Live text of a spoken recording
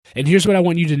And here's what I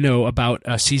want you to know about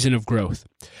a season of growth.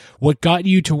 What got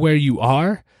you to where you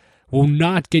are will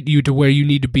not get you to where you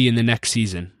need to be in the next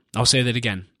season. I'll say that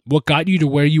again. What got you to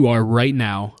where you are right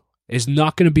now is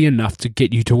not going to be enough to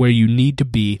get you to where you need to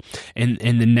be in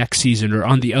the next season or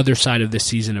on the other side of this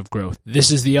season of growth.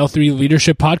 This is the L3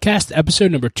 Leadership Podcast,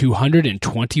 episode number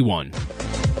 221.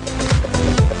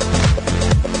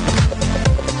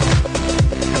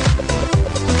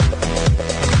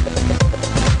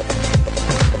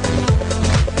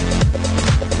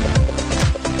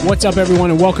 What's up,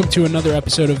 everyone, and welcome to another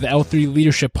episode of the L3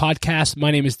 Leadership Podcast.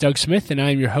 My name is Doug Smith, and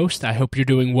I am your host. I hope you're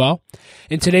doing well.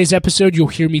 In today's episode, you'll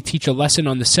hear me teach a lesson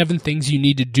on the 7 things you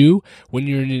need to do when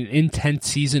you're in an intense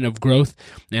season of growth,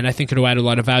 and I think it'll add a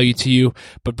lot of value to you.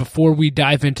 But before we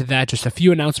dive into that, just a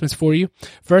few announcements for you.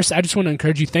 First, I just want to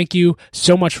encourage you, thank you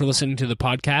so much for listening to the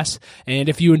podcast, and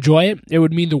if you enjoy it, it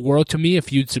would mean the world to me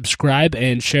if you'd subscribe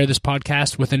and share this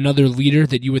podcast with another leader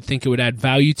that you would think it would add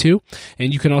value to,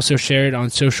 and you can also share it on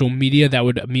social media. That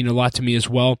would mean a lot to me as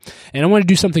well. And I want to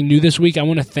do something new this week. I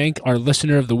want to thank our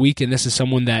listener of the week, and this is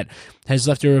someone that has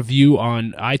left a review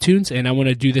on iTunes, and I want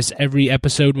to do this every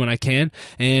episode when I can.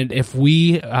 And if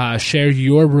we share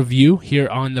your review here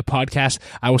on the podcast,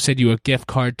 I will send you a gift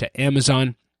card to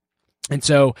Amazon. And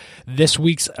so this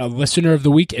week's listener of the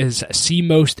week is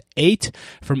CMost8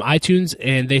 from iTunes,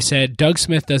 and they said, Doug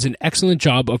Smith does an excellent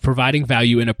job of providing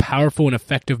value in a powerful and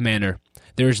effective manner.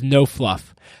 There is no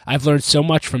fluff. I've learned so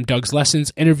much from Doug's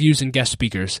lessons, interviews, and guest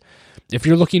speakers. If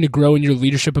you're looking to grow in your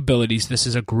leadership abilities, this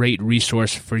is a great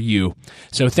resource for you.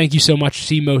 So thank you so much,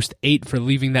 CMost8, for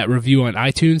leaving that review on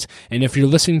iTunes. And if you're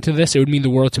listening to this, it would mean the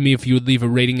world to me if you would leave a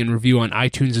rating and review on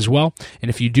iTunes as well. And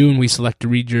if you do, and we select to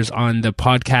read yours on the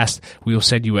podcast, we will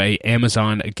send you a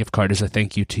Amazon gift card as a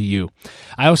thank you to you.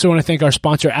 I also want to thank our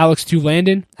sponsor, Alex 2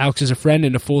 Landon. Alex is a friend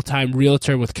and a full-time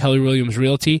realtor with Keller Williams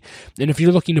Realty. And if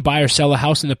you're looking to buy or sell a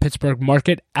house in the Pittsburgh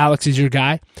market, Alex is your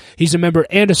guy. He's a member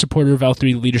and a supporter of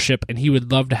L3 Leadership, and he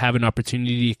would love to have an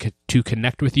opportunity to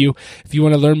connect with you. If you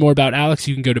want to learn more about Alex,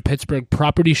 you can go to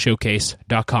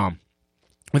pittsburghpropertyshowcase.com.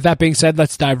 With that being said,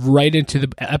 let's dive right into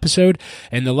the episode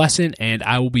and the lesson, and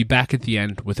I will be back at the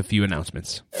end with a few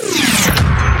announcements.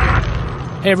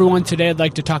 Hey everyone, today I'd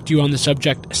like to talk to you on the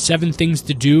subject, 7 things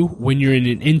to do when you're in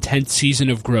an intense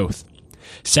season of growth.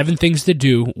 7 things to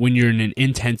do when you're in an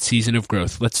intense season of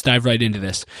growth. Let's dive right into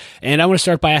this. And I want to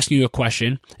start by asking you a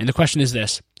question, and the question is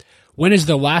this. When is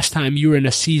the last time you were in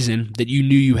a season that you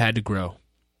knew you had to grow?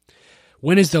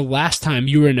 When is the last time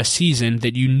you were in a season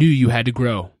that you knew you had to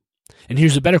grow? And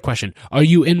here's a better question. Are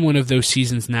you in one of those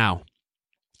seasons now?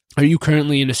 Are you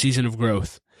currently in a season of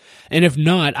growth? And if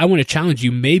not, I want to challenge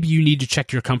you. Maybe you need to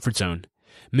check your comfort zone.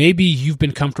 Maybe you've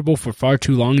been comfortable for far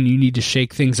too long and you need to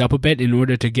shake things up a bit in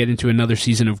order to get into another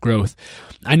season of growth.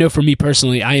 I know for me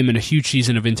personally, I am in a huge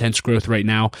season of intense growth right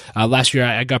now. Last year,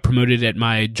 I got promoted at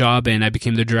my job and I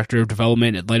became the Director of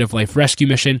Development at Light of Life Rescue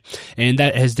Mission. And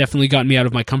that has definitely gotten me out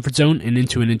of my comfort zone and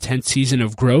into an intense season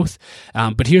of growth.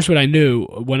 But here's what I knew.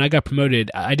 When I got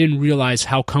promoted, I didn't realize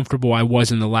how comfortable I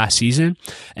was in the last season.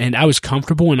 And I was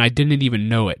comfortable and I didn't even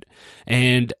know it.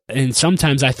 And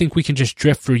sometimes I think we can just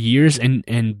drift for years and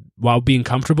while being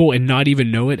comfortable and not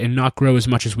even know it and not grow as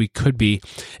much as we could be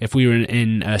if we were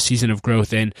in a season of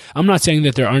growth. And I'm not saying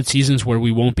that there aren't seasons where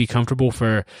we won't be comfortable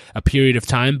for a period of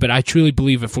time, but I truly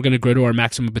believe if we're going to grow to our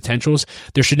maximum potentials,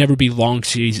 there should never be long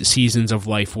seasons of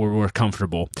life where we're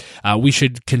comfortable. We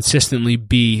should consistently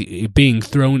be being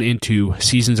thrown into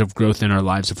seasons of growth in our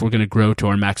lives if we're going to grow to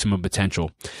our maximum potential.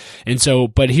 And so,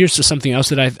 but here's something else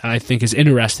that I think is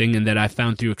interesting and that I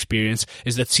found through experience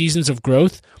is that seasons of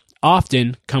growth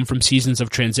often come from seasons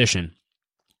of transition.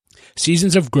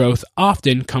 Seasons of growth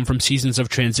often come from seasons of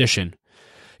transition.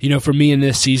 You know, for me in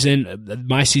this season,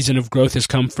 my season of growth has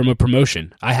come from a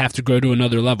promotion. I have to grow to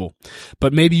another level.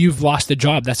 But maybe you've lost a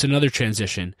job. That's another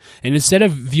transition. And instead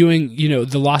of viewing,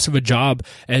 the loss of a job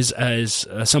as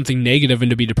something negative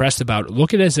and to be depressed about,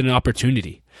 look at it as an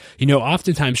opportunity.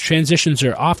 Oftentimes transitions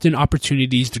are often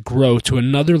opportunities to grow to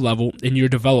another level in your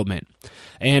development.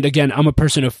 And again, I'm a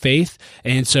person of faith,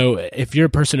 and so if you're a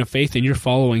person of faith and you're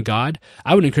following God,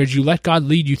 I would encourage you, let God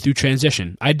lead you through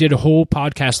transition. I did a whole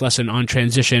podcast lesson on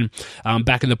transition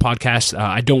back in the podcast.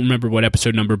 I don't remember what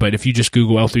episode number, but if you just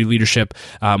Google L3 Leadership,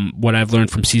 what I've learned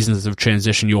from seasons of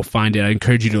transition, you'll find it. I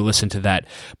encourage you to listen to that.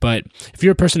 But if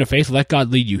you're a person of faith, let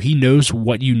God lead you. He knows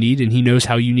what you need, and He knows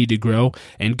how you need to grow,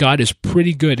 and God is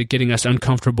pretty good at getting us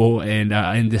uncomfortable and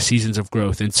in the seasons of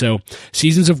growth. And so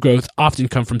seasons of growth often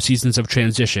come from seasons of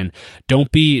transition. Don't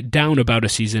be down about a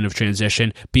season of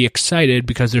transition. Be excited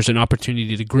because there's an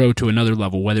opportunity to grow to another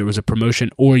level, whether it was a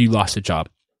promotion or you lost a job.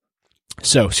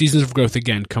 So seasons of growth,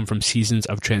 again, come from seasons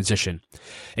of transition.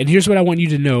 And here's what I want you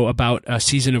to know about a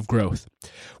season of growth.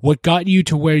 What got you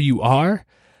to where you are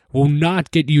will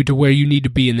not get you to where you need to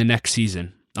be in the next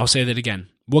season. I'll say that again.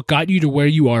 What got you to where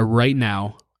you are right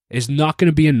now is not going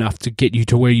to be enough to get you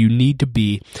to where you need to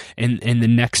be in the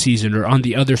next season or on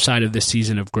the other side of this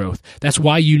season of growth. That's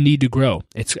why you need to grow.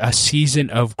 It's a season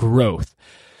of growth.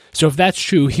 So if that's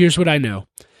true, here's what I know.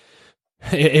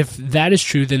 If that is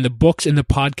true, then the books and the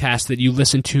podcasts that you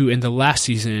listen to in the last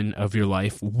season of your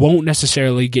life won't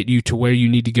necessarily get you to where you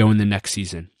need to go in the next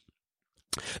season.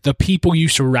 The people you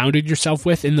surrounded yourself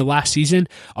with in the last season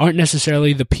aren't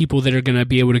necessarily the people that are going to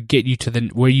be able to get you to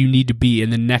where you need to be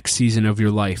in the next season of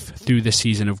your life through the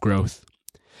season of growth.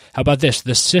 How about this?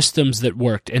 The systems that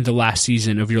worked in the last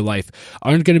season of your life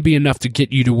aren't going to be enough to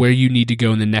get you to where you need to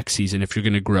go in the next season if you're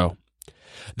going to grow.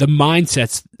 The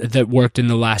mindsets that worked in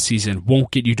the last season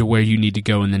won't get you to where you need to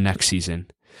go in the next season.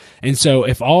 And so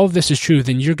if all of this is true,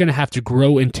 then you're going to have to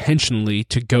grow intentionally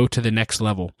to go to the next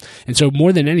level. And so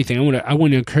more than anything, I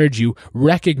want to encourage you,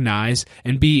 recognize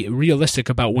and be realistic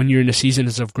about when you're in a season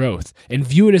of growth and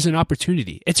view it as an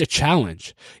opportunity. It's a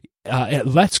challenge.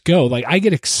 Let's go. Like, I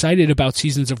get excited about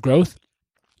seasons of growth.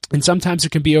 And sometimes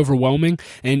it can be overwhelming.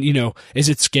 And, is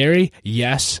it scary?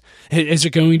 Yes. Is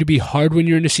it going to be hard when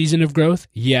you're in a season of growth?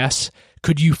 Yes.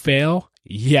 Could you fail?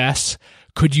 Yes.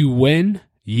 Could you win?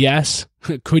 Yes.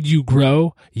 Could you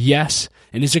grow? Yes.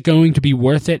 And is it going to be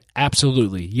worth it?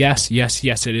 Absolutely. Yes,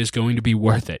 it is going to be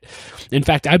worth it. In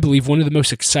fact, I believe one of the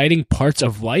most exciting parts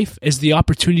of life is the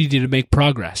opportunity to make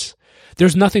progress.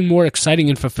 There's nothing more exciting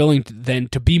and fulfilling than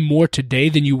to be more today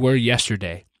than you were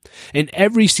yesterday. And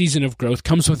every season of growth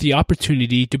comes with the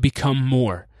opportunity to become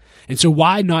more. And so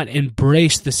why not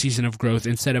embrace the season of growth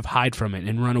instead of hide from it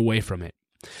and run away from it?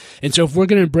 And so if we're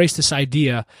going to embrace this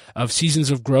idea of seasons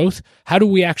of growth, how do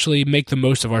we actually make the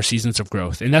most of our seasons of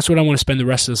growth? And that's what I want to spend the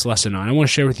rest of this lesson on. I want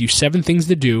to share with you 7 things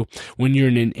to do when you're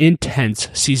in an intense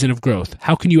season of growth.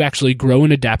 How can you actually grow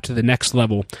and adapt to the next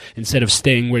level instead of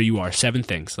staying where you are? 7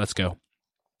 things. Let's go.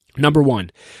 Number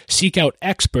 1, seek out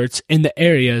experts in the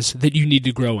areas that you need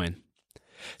to grow in.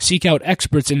 Seek out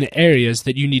experts in the areas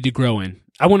that you need to grow in.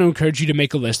 I want to encourage you to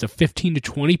make a list of 15 to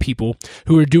 20 people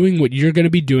who are doing what you're going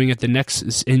to be doing in the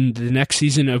next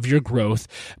season of your growth,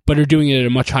 but are doing it at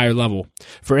a much higher level.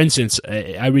 For instance,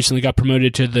 I recently got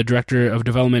promoted to the Director of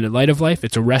Development at Light of Life.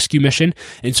 It's a rescue mission,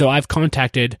 and so I've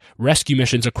contacted rescue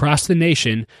missions across the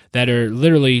nation that are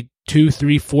literally 2,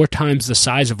 3, 4 times the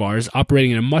size of ours,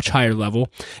 operating at a much higher level.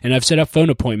 And I've set up phone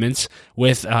appointments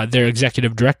with their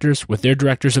executive directors, with their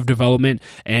directors of development,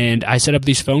 and I set up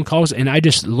these phone calls, and I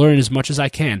just learn as much as I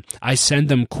can. I send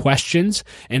them questions,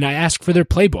 and I ask for their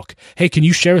playbook. Hey, can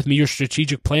you share with me your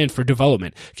strategic plan for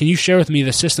development? Can you share with me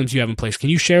the systems you have in place?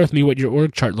 Can you share with me what your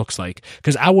org chart looks like?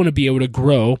 Because I want to be able to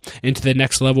grow into the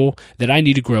next level that I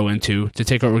need to grow into to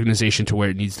take our organization to where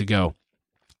it needs to go.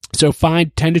 So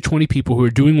find 10 to 20 people who are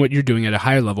doing what you're doing at a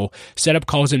higher level, set up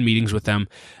calls and meetings with them,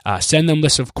 send them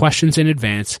lists of questions in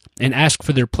advance, and ask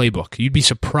for their playbook. You'd be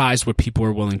surprised what people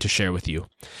are willing to share with you.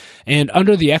 And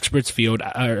under the experts field,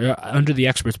 under the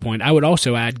experts point, I would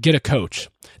also add, get a coach.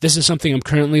 This is something I'm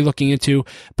currently looking into,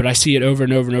 but I see it over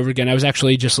and over and over again. I was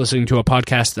actually just listening to a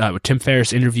podcast where Tim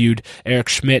Ferriss interviewed Eric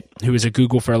Schmidt, who was at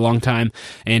Google for a long time,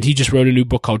 and he just wrote a new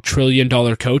book called $1 Trillion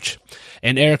Coach.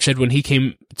 And Eric said when he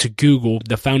came to Google,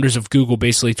 the founders of Google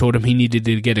basically told him he needed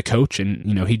to get a coach, and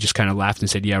he just kind of laughed and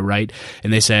said, yeah, right.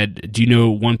 And they said, do you know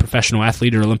one professional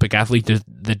athlete or Olympic athlete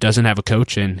that doesn't have a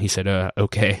coach? And he said,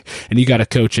 okay. And he got a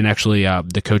coach, and actually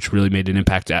the coach really made an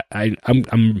impact. I'm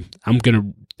going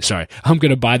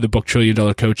to buy the book $1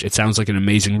 Trillion Coach. It sounds like an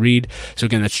amazing read. So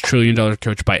again, that's $1 Trillion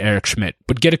Coach by Eric Schmidt.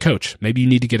 But get a coach. Maybe you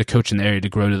need to get a coach in the area to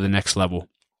grow to the next level.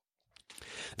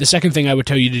 The second thing I would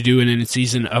tell you to do in a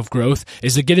season of growth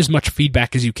is to get as much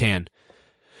feedback as you can.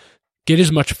 Get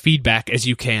as much feedback as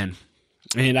you can.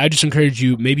 And I just encourage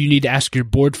you, maybe you need to ask your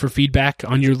board for feedback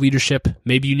on your leadership.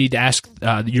 Maybe you need to ask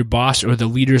your boss or the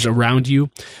leaders around you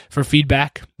for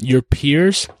feedback, your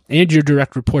peers and your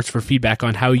direct reports for feedback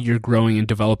on how you're growing and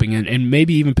developing, and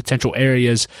maybe even potential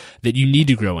areas that you need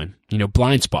to grow in.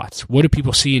 Blind spots. What do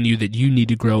people see in you that you need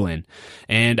to grow in?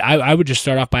 And I would just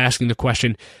start off by asking the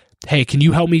question, hey, can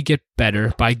you help me get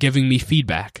better by giving me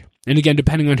feedback? And again,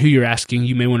 depending on who you're asking,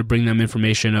 you may want to bring them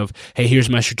information of, hey, here's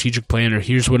my strategic plan, or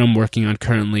here's what I'm working on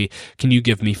currently. Can you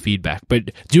give me feedback?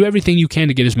 But do everything you can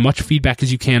to get as much feedback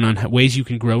as you can on ways you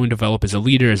can grow and develop as a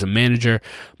leader, as a manager,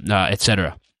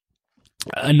 etc.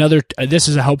 This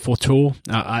is a helpful tool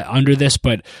under this,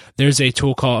 but there's a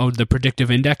tool called the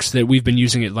Predictive Index that we've been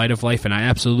using at Light of Life, and I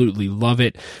absolutely love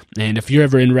it. And if you're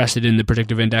ever interested in the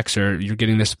Predictive Index or you're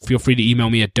getting this, feel free to email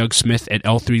me at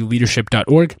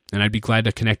dougsmith@l3leadership.org, and I'd be glad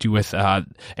to connect you with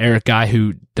Eric Guy,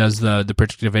 who does the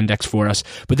Predictive Index for us.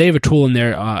 But they have a tool in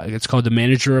there, it's called the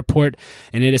Manager Report,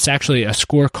 and it's actually a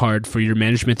scorecard for your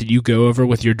management that you go over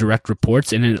with your direct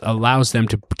reports, and it allows them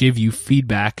to give you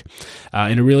feedback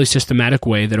in a really systematic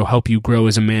way that'll help you grow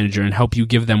as a manager and help you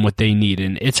give them what they need.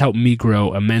 And it's helped me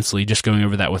grow immensely just going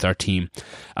over that with our team.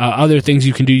 Other things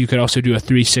you can do, you could also do a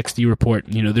 360 report.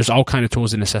 There's all kind of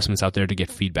tools and assessments out there to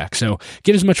get feedback. So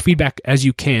get as much feedback as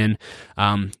you can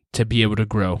to be able to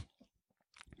grow.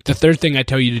 The third thing I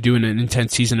tell you to do in an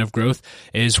intense season of growth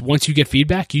is once you get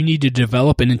feedback, you need to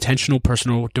develop an intentional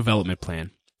personal development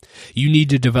plan. You need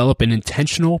to develop an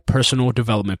intentional personal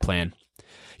development plan.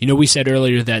 We said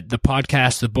earlier that the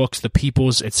podcasts, the books, the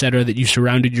peoples, etc., that you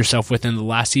surrounded yourself with in the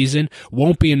last season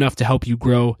won't be enough to help you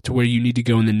grow to where you need to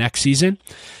go in the next season.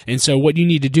 And so what you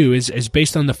need to do is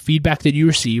based on the feedback that you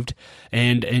received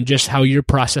and just how you're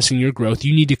processing your growth,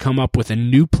 you need to come up with a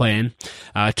new plan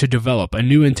to develop, a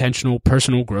new intentional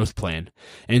personal growth plan.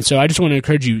 And so I just want to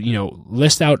encourage you,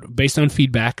 list out based on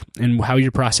feedback and how you're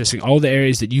processing all the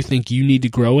areas that you think you need to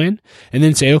grow in, and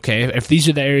then say, okay, if these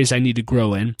are the areas I need to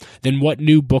grow in, then what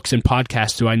new books and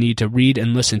podcasts do I need to read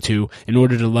and listen to in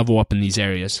order to level up in these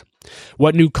areas?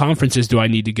 What new conferences do I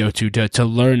need to go to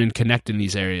learn and connect in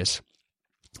these areas?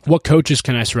 What coaches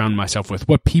can I surround myself with?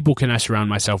 What people can I surround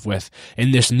myself with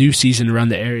in this new season around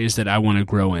the areas that I want to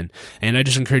grow in? And I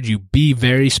just encourage you, be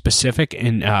very specific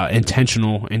and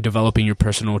intentional in developing your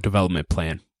personal development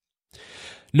plan.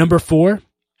 Number 4,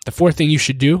 the fourth thing you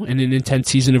should do in an intense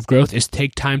season of growth is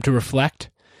take time to reflect.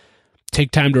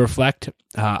 Take time to reflect.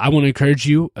 I want to encourage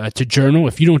you to journal.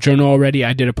 If you don't journal already,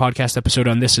 I did a podcast episode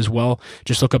on this as well.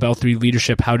 Just look up L3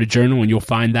 Leadership, How to Journal, and you'll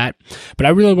find that. But I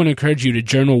really want to encourage you to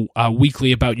journal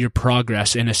weekly about your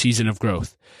progress in a season of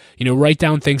growth. Write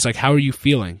down things like, how are you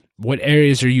feeling? What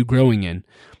areas are you growing in?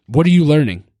 What are you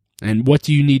learning? And what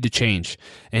do you need to change?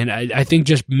 And I think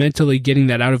just mentally getting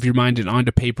that out of your mind and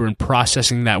onto paper and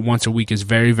processing that once a week is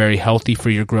very, very healthy for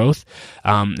your growth.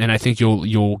 And I think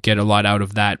you'll get a lot out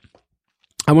of that.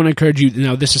 I want to encourage you,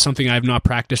 now this is something I have not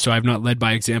practiced, so I have not led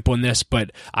by example in this,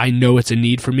 but I know it's a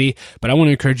need for me. But I want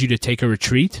to encourage you to take a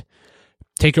retreat.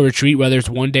 Take a retreat, whether it's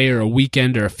one day or a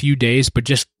weekend or a few days, but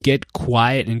just get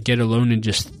quiet and get alone and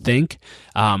just think.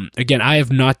 Again, I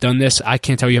have not done this. I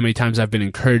can't tell you how many times I've been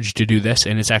encouraged to do this,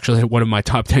 and it's actually one of my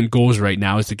top 10 goals right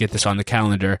now is to get this on the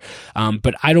calendar.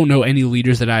 But I don't know any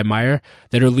leaders that I admire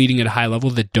that are leading at a high level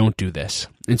that don't do this.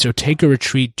 And so take a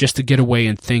retreat just to get away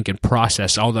and think and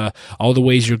process all the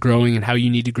ways you're growing and how you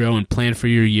need to grow and plan for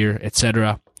your year,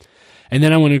 etc. And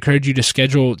then I want to encourage you to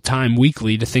schedule time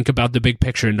weekly to think about the big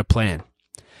picture and to plan.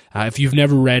 If you've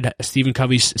never read Stephen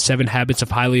Covey's 7 Habits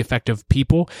of Highly Effective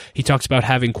People, he talks about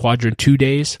having quadrant 2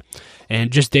 days and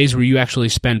just days where you actually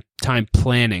spend time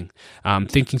planning,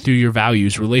 thinking through your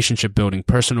values, relationship building,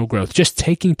 personal growth, just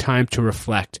taking time to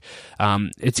reflect.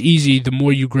 It's easy, the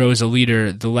more you grow as a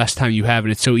leader, the less time you have,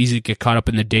 and it's so easy to get caught up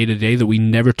in the day-to-day that we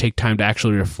never take time to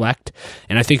actually reflect.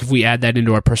 And I think if we add that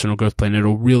into our personal growth plan,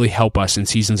 it'll really help us in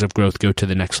seasons of growth go to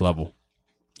the next level.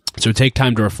 So take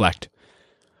time to reflect.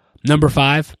 Number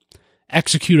 5,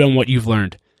 execute on what you've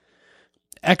learned.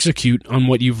 Execute on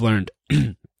what you've learned.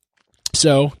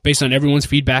 So, based on everyone's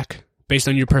feedback, based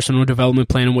on your personal development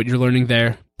plan and what you're learning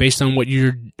there, based on what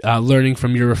you're learning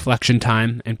from your reflection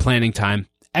time and planning time,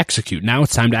 execute. Now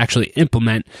it's time to actually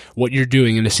implement what you're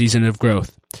doing in a season of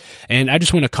growth. And I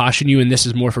just want to caution you, and this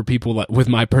is more for people with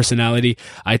my personality.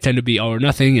 I tend to be all or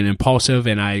nothing and impulsive,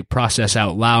 and I process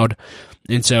out loud.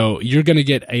 And so you're going to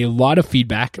get a lot of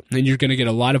feedback, and you're going to get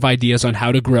a lot of ideas on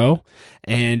how to grow.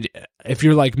 And if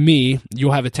you're like me,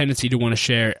 you'll have a tendency to want to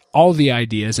share all the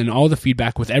ideas and all the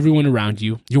feedback with everyone around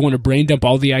you. You'll want to brain dump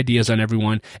all the ideas on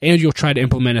everyone, and you'll try to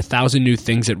implement 1,000 new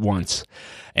things at once.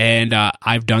 And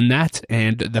I've done that,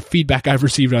 and the feedback I've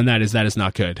received on that is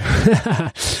not good.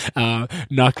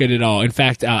 Not good at all. In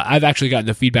fact, I've actually gotten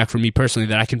the feedback from me personally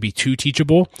that I can be too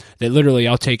teachable, that literally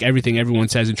I'll take everything everyone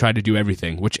says and try to do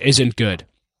everything, which isn't good.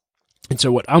 And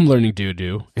so what I'm learning to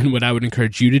do, and what I would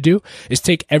encourage you to do, is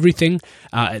take everything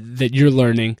that you're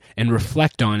learning and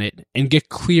reflect on it and get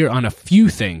clear on a few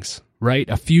things, right?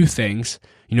 A few things.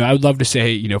 I would love to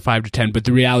say, 5 to 10, but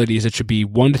the reality is it should be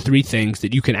 1 to 3 things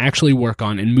that you can actually work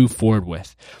on and move forward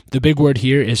with. The big word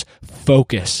here is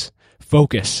focus.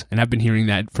 Focus. And I've been hearing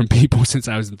that from people since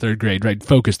I was in 3rd grade, right?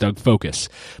 Focus, Doug, focus.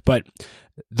 But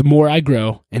the more I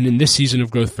grow, and in this season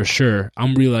of growth for sure,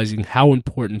 I'm realizing how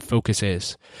important focus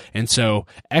is. And so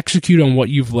execute on what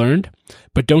you've learned,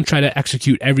 but don't try to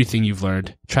execute everything you've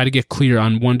learned. Try to get clear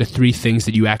on 1 to 3 things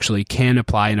that you actually can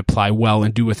apply and apply well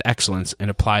and do with excellence, and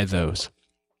apply those.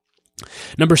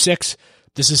 Number 6,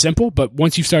 this is simple, but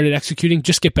once you've started executing,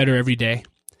 just get better every day.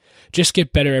 Just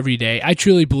get better every day. I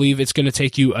truly believe it's going to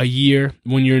take you a year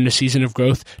when you're in a season of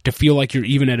growth to feel like you're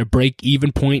even at a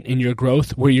break-even point in your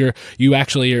growth, where you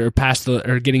actually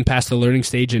are getting past the learning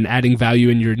stage and adding value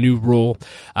in your new role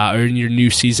or in your new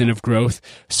season of growth.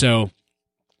 So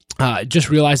just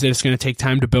realize that it's going to take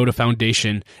time to build a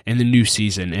foundation in the new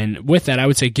season. And with that, I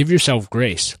would say give yourself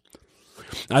grace.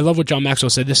 I love what John Maxwell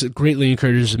said. This greatly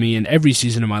encourages me in every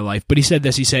season of my life. But he said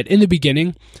this. He said, in the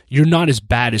beginning, you're not as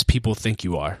bad as people think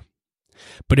you are.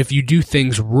 But if you do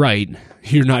things right,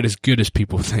 you're not as good as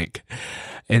people think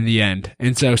in the end.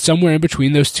 And so somewhere in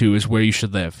between those two is where you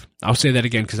should live. I'll say that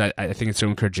again because I think it's so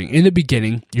encouraging. In the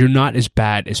beginning, you're not as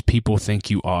bad as people think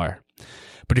you are.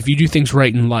 But if you do things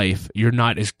right in life, you're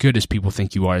not as good as people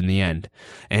think you are in the end.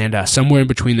 And somewhere in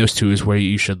between those two is where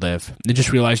you should live. And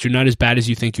just realize you're not as bad as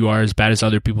you think you are, as bad as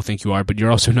other people think you are, but you're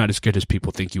also not as good as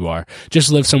people think you are.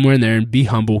 Just live somewhere in there and be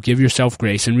humble, give yourself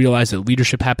grace, and realize that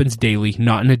leadership happens daily,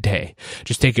 not in a day.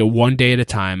 Just take it one day at a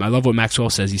time. I love what Maxwell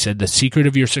says. He said, the secret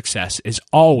of your success is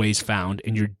always found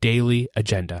in your daily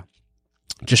agenda.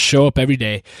 Just show up every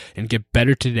day and get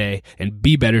better today and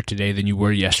be better today than you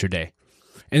were yesterday.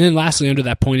 And then lastly, under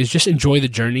that point is just enjoy the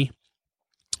journey.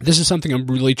 This is something I'm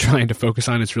really trying to focus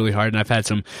on. It's really hard, and I've had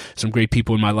some great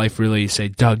people in my life really say,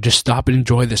 Doug, just stop and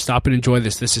enjoy this. Stop and enjoy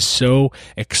this. This is so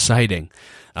exciting.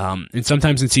 And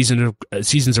sometimes in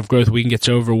seasons of growth, we can get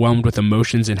so overwhelmed with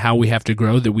emotions and how we have to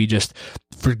grow that we just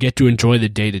forget to enjoy the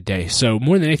day-to-day. So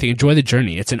more than anything, enjoy the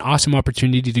journey. It's an awesome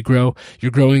opportunity to grow.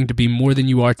 You're growing to be more than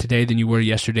you are today than you were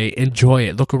yesterday. Enjoy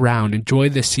it. Look around. Enjoy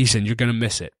this season. You're going to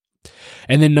miss it.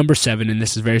 And then number 7, and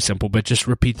this is very simple, but just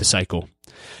repeat the cycle.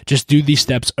 Just do these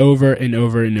steps over and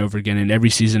over and over again in every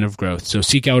season of growth. So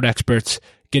seek out experts,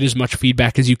 get as much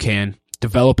feedback as you can,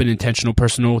 develop an intentional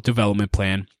personal development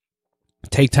plan,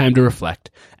 take time to reflect,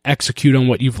 execute on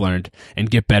what you've learned, and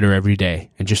get better every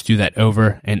day. And just do that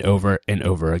over and over and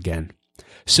over again.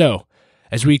 So,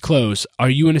 as we close, are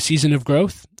you in a season of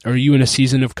growth or are you in a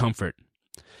season of comfort?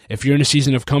 If you're in a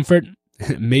season of comfort,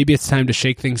 maybe it's time to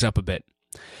shake things up a bit.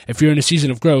 If you're in a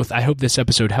season of growth, I hope this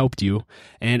episode helped you,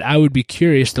 and I would be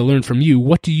curious to learn from you.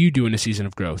 What do you do in a season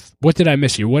of growth? What did I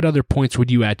miss here? What other points would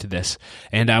you add to this?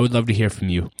 And I would love to hear from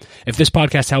you. If this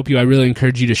podcast helped you, I really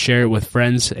encourage you to share it with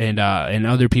friends and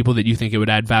other people that you think it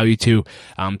would add value to.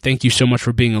 Thank you so much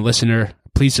for being a listener.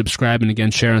 Please subscribe and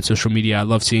again, share on social media. I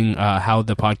love seeing how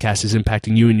the podcast is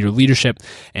impacting you and your leadership,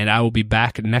 and I will be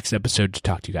back next episode to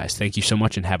talk to you guys. Thank you so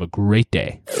much and have a great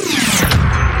day.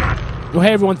 Well,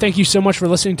 hey everyone, thank you so much for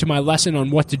listening to my lesson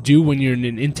on what to do when you're in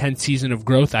an intense season of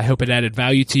growth. I hope it added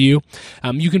value to you.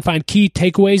 You can find key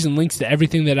takeaways and links to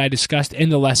everything that I discussed in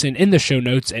the lesson in the show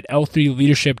notes at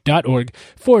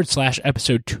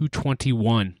l3leadership.org/episode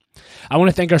 221. I want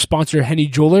to thank our sponsor, Henny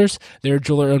Jewelers. They're a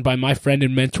jeweler owned by my friend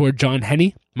and mentor, John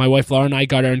Henny. My wife, Laura, and I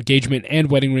got our engagement and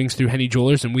wedding rings through Henny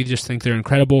Jewelers, and we just think they're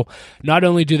incredible. Not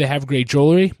only do they have great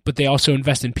jewelry, but they also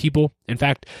invest in people. In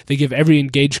fact, they give every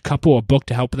engaged couple a book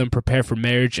to help them prepare for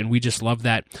marriage, and we just love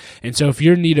that. And so if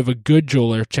you're in need of a good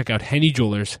jeweler, check out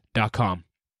hennyjewelers.com.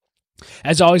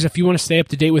 As always, if you want to stay up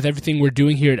to date with everything we're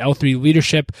doing here at L3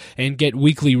 Leadership and get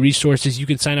weekly resources, you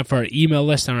can sign up for our email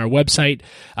list on our website.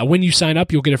 When you sign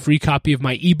up, you'll get a free copy of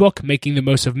my ebook, Making the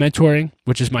Most of Mentoring,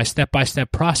 which is my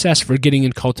step-by-step process for getting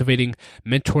and cultivating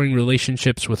mentoring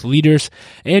relationships with leaders.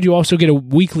 And you also get a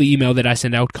weekly email that I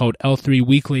send out called L3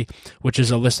 Weekly, which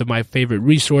is a list of my favorite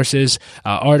resources,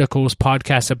 articles,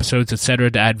 podcast episodes,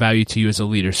 etc., to add value to you as a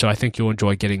leader. So I think you'll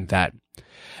enjoy getting that.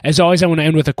 As always, I want to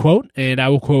end with a quote, and I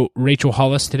will quote Rachel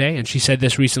Hollis today, and she said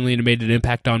this recently and it made an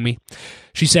impact on me.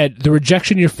 She said, "The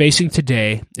rejection you're facing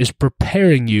today is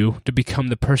preparing you to become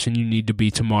the person you need to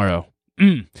be tomorrow."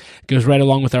 Goes right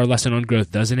along with our lesson on growth,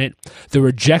 doesn't it? The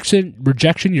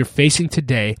rejection you're facing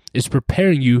today is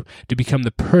preparing you to become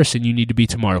the person you need to be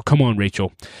tomorrow. Come on,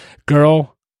 Rachel.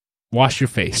 Girl, wash your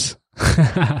face.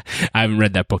 I haven't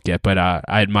read that book yet, but I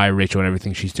admire Rachel and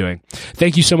everything she's doing.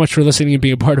 Thank you so much for listening and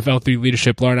being a part of L3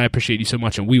 Leadership. Laura and I appreciate you so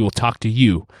much, and we will talk to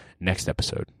you next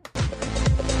episode.